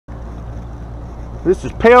This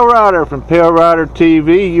is Palerider from Palerider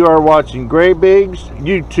TV. You are watching Grebig's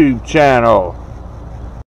YouTube channel.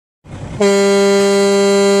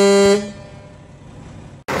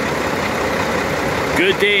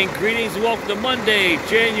 Good day and greetings and welcome to Monday,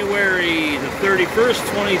 January the 31st,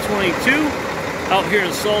 2022. Out here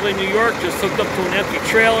in Salt Lake, New York, just hooked up to an empty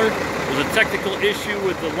trailer. There's a technical issue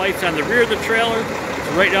with the lights on the rear of the trailer.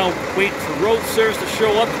 So right now, waiting for road service to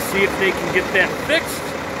show up to see if they can get that fixed.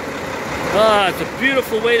 It's a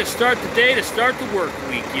beautiful way to start the day, to start the work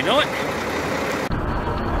week, you know it?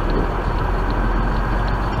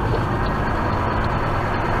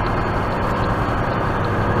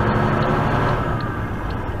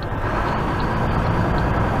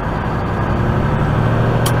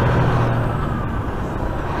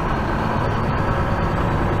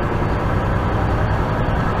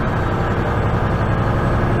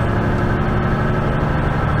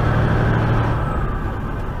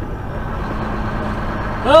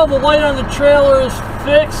 Well, the light on the trailer is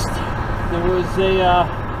fixed. There was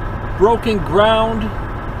a broken ground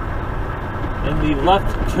in the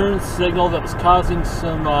left turn signal that was causing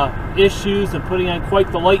some issues and putting on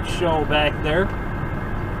quite the light show back there.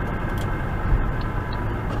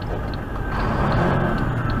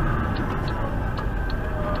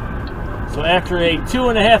 So after a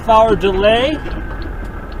 2.5 hour delay,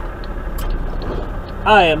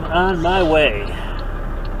 I am on my way.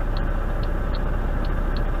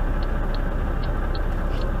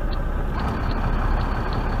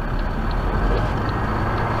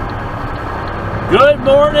 Good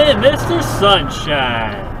morning, Mr.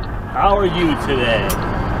 Sunshine. How are you today?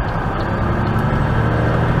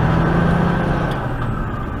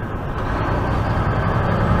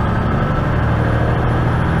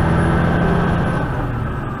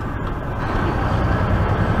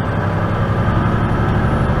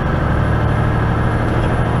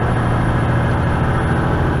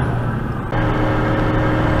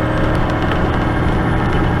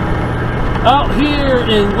 Out here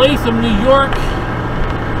in Latham, New York,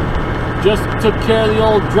 just took care of the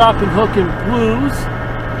old drop and hook and blues.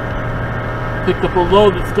 Picked up a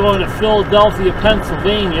load that's going to Philadelphia,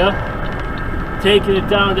 Pennsylvania. Taking it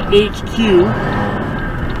down to HQ.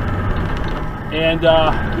 And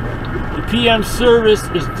the PM service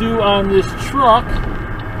is due on this truck.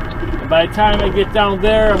 And by the time I get down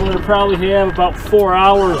there, I'm going to probably have about 4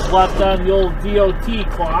 hours left on the old DOT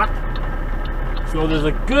clock. So there's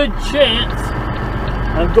a good chance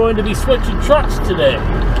I'm going to be switching trucks today.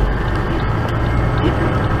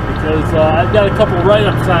 Because I've got a couple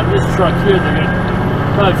write-ups on this truck here that are going to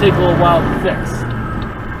probably take a little while to fix.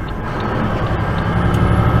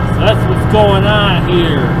 So that's what's going on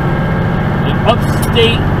here in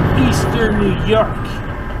upstate eastern New York.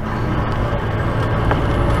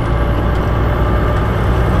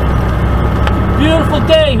 Beautiful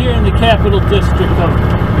day here in the Capital District of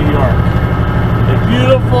New York. A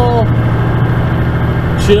beautiful,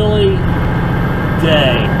 chilly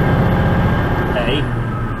day. Hey.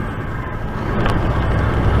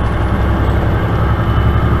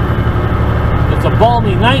 It's a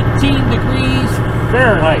balmy 19 degrees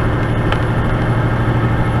Fahrenheit.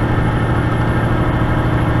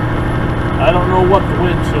 I don't know what the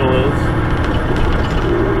wind chill is.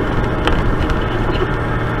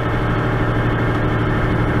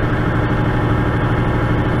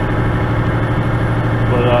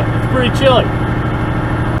 But it's pretty chilly.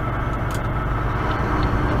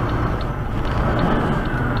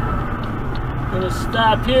 Gonna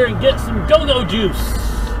stop here and get some go-go juice.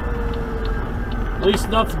 At least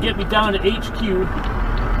enough to get me down to HQ.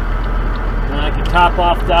 And I can top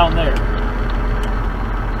off down there.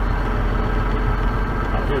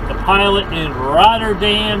 Out here at the Pilot in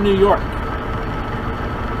Rotterdam, New York.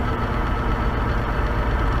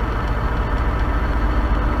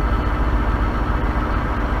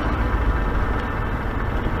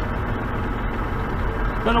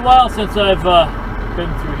 It's been a while since I've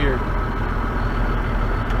been through here.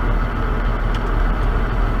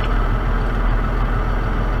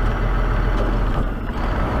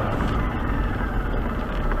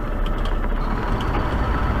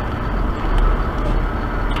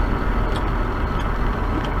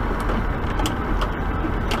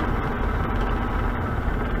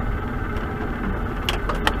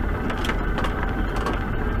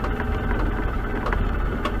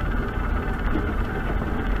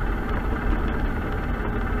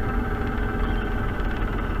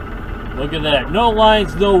 Look at that. No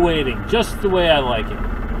lines, no waiting. Just the way I like it.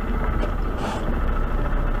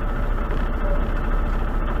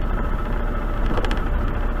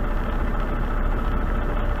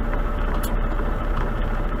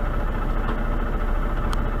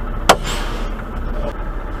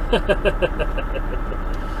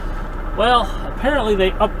 Well, apparently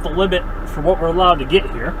they upped the limit for what we're allowed to get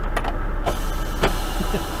here.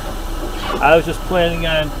 I was just planning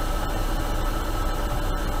on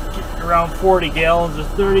getting around 40 gallons or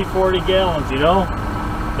 30, 40 gallons, you know?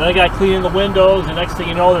 Then I got cleaning the windows, and next thing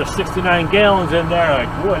you know, there's 69 gallons in there. Like,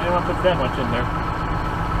 boy, I didn't want to put that much in there.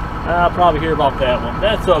 I'll probably hear about that one.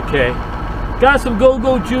 That's okay. Got some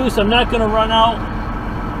go-go juice. I'm not going to run out,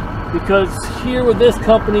 because here with this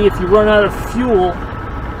company, if you run out of fuel,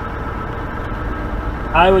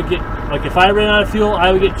 I would get, like if I ran out of fuel,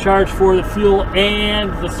 I would get charged for the fuel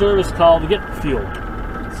and the service call to get the fuel.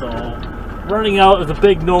 So running out is a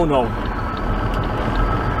big no-no.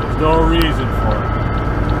 There's no reason for it.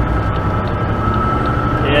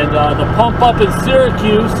 And the pump up in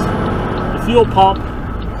Syracuse, the fuel pump,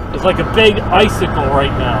 is like a big icicle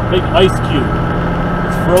right now, big ice cube.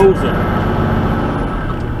 It's frozen.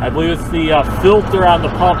 I believe it's the filter on the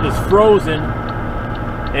pump is frozen.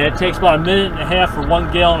 And it takes about a minute and a half for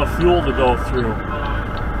 1 gallon of fuel to go through.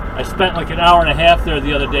 I spent like an hour and a half there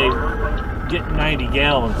the other day getting 90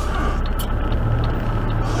 gallons.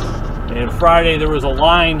 And Friday there was a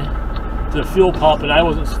line to the fuel pump, and I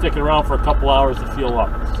wasn't sticking around for a couple hours to fuel up.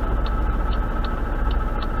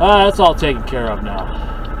 That's all taken care of now.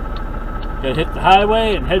 Gonna hit the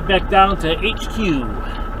highway and head back down to HQ.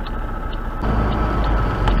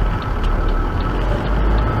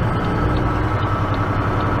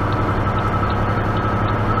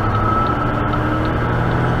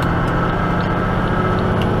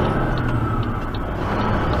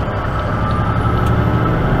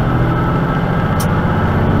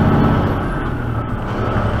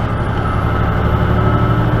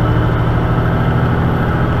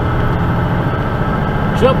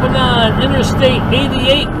 Jumping on Interstate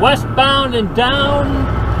 88 westbound and down,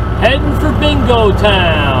 heading for Bingo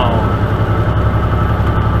Town.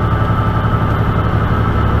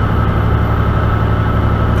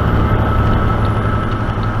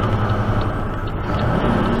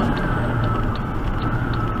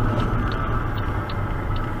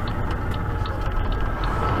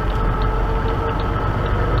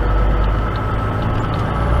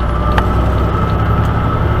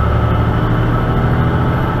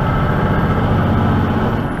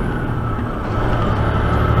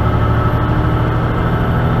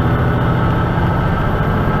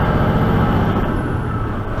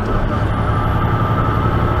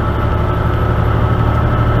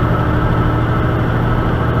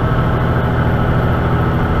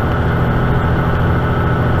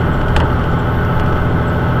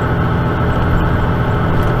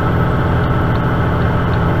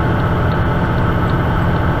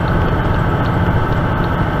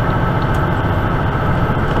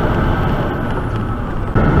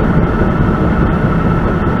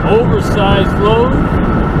 Oversized load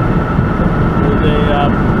with a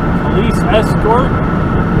police escort.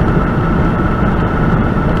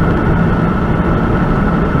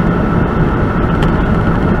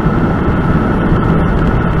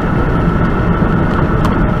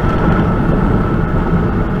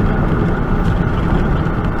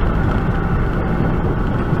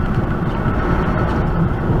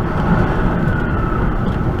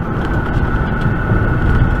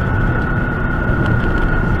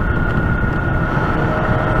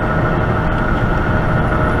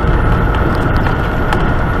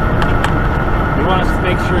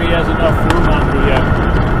 Make sure he has enough room on the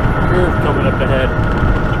curve coming up ahead.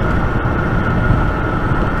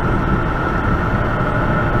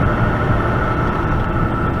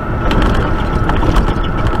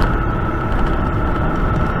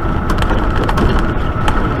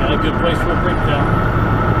 Got a good place for a breakdown.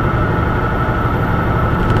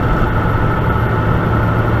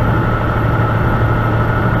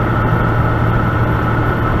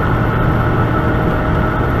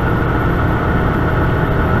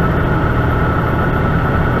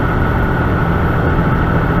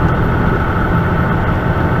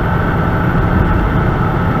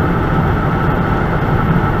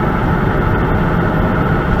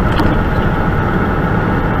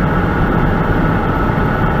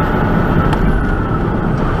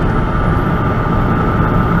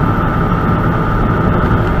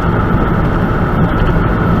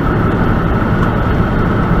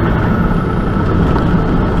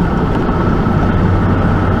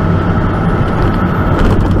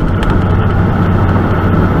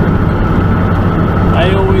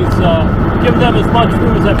 Give them as much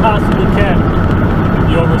room as I possibly can.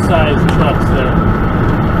 The oversized trucks there.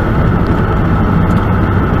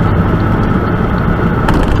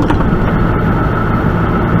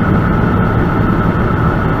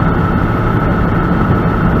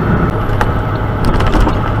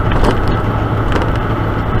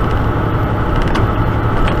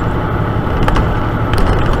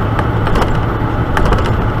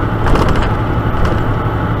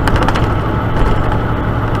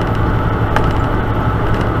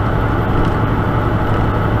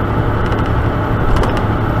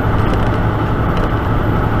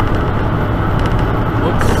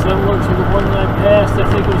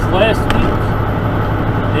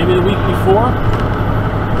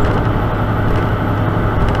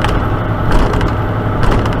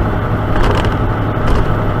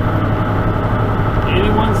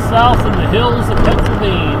 hills of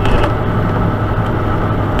Pennsylvania.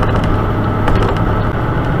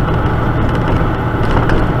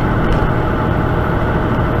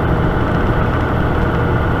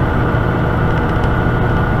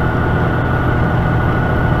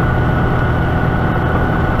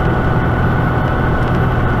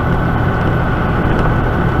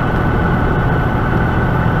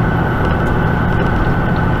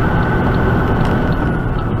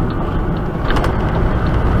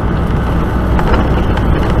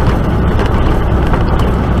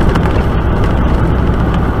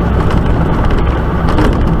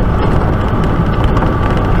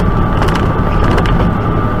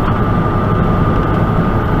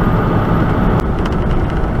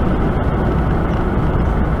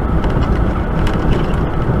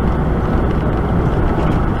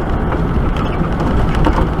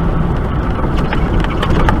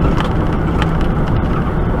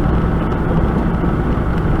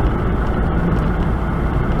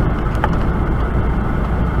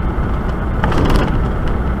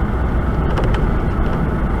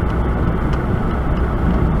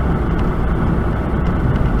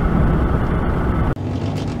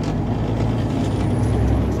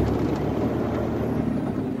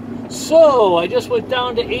 So, I just went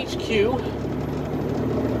down to HQ,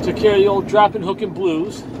 took care of the old drop-in hook and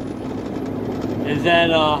blues, and then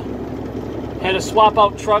had to swap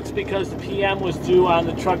out trucks because the PM was due on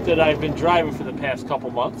the truck that I've been driving for the past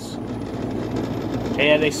couple months.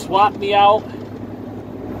 And they swapped me out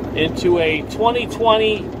into a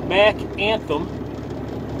 2020 Mack Anthem,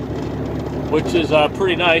 which is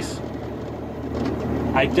pretty nice.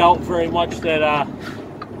 I doubt very much that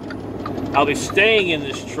I'll be staying in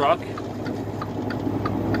this truck,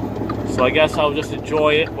 so I guess I'll just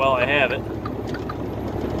enjoy it while I have it.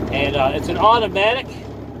 And it's an automatic,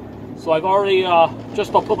 so I've already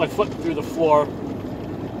just about put my foot through the floor,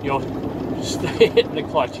 you know, just hitting the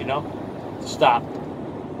clutch, you know, to stop.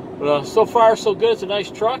 But so far so good. It's a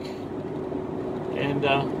nice truck, and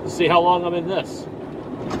let's see how long I'm in this.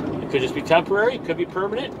 It could just be temporary, it could be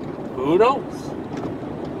permanent, who knows.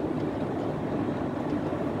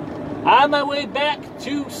 On my way back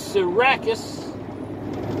to Syracuse.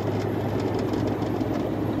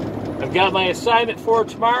 I've got my assignment for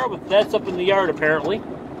tomorrow, but that's up in the yard apparently.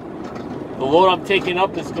 The load I'm taking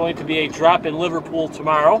up is going to be a drop in Liverpool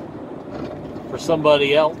tomorrow for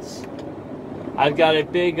somebody else. I've got a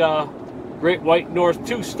big Great White North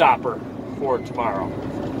 2 stopper for tomorrow.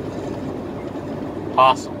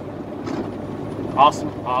 Awesome. Awesome,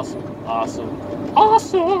 awesome, awesome,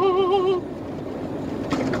 awesome!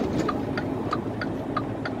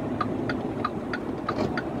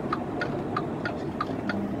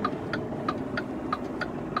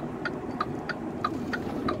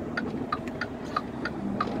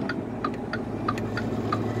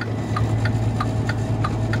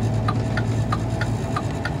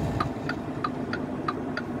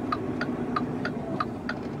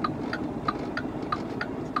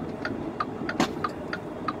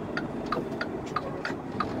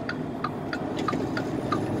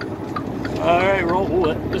 Alright, roll.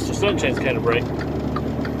 Ooh, Mr. Sunshine's kind of bright.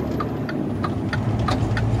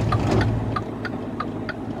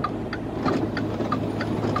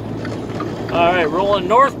 Alright, rolling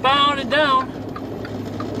northbound and down.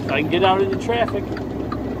 So I can get out into traffic.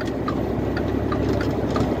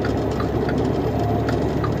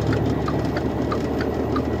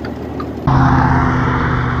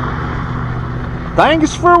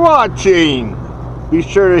 Thanks for watching. Be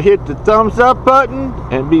sure to hit the thumbs up button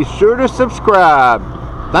and be sure to subscribe.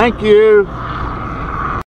 Thank you.